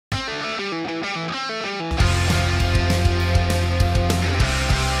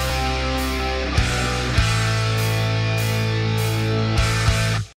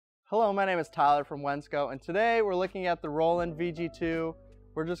Hello, my name is Tyler from Wensco, and today we're looking at the Roland VG2.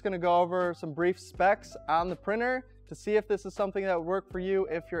 We're just going to go over some brief specs on the printer to see if this is something that would work for you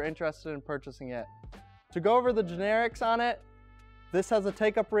if you're interested in purchasing it. To go over the generics on it, this has a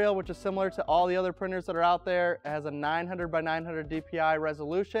take-up reel, which is similar to all the other printers that are out there. It has a 900 by 900 DPI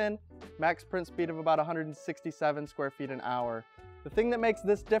resolution, max print speed of about 167 square feet an hour. The thing that makes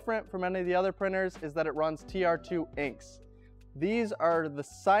this different from any of the other printers is that it runs TR2 inks. These are the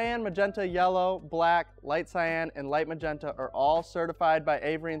cyan, magenta, yellow, black, light cyan, and light magenta are all certified by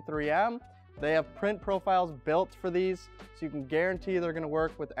Avery and 3M. They have print profiles built for these, so you can guarantee they're going to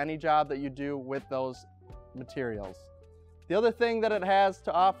work with any job that you do with those materials. The other thing that it has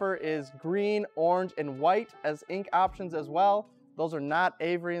to offer is green, orange, and white as ink options as well. Those are not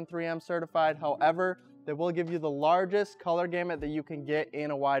Avery and 3M certified. However, they will give you the largest color gamut that you can get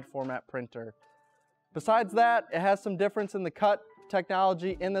in a wide format printer. Besides that, it has some difference in the cut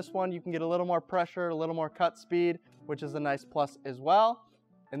technology. In this one, you can get a little more pressure, a little more cut speed, which is a nice plus as well.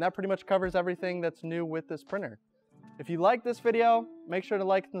 And that pretty much covers everything that's new with this printer. If you like this video, make sure to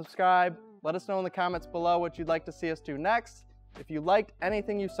like and subscribe. Let us know in the comments below what you'd like to see us do next. If you liked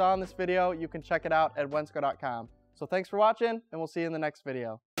anything you saw in this video, you can check it out at wensco.com. So thanks for watching, and we'll see you in the next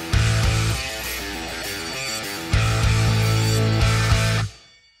video.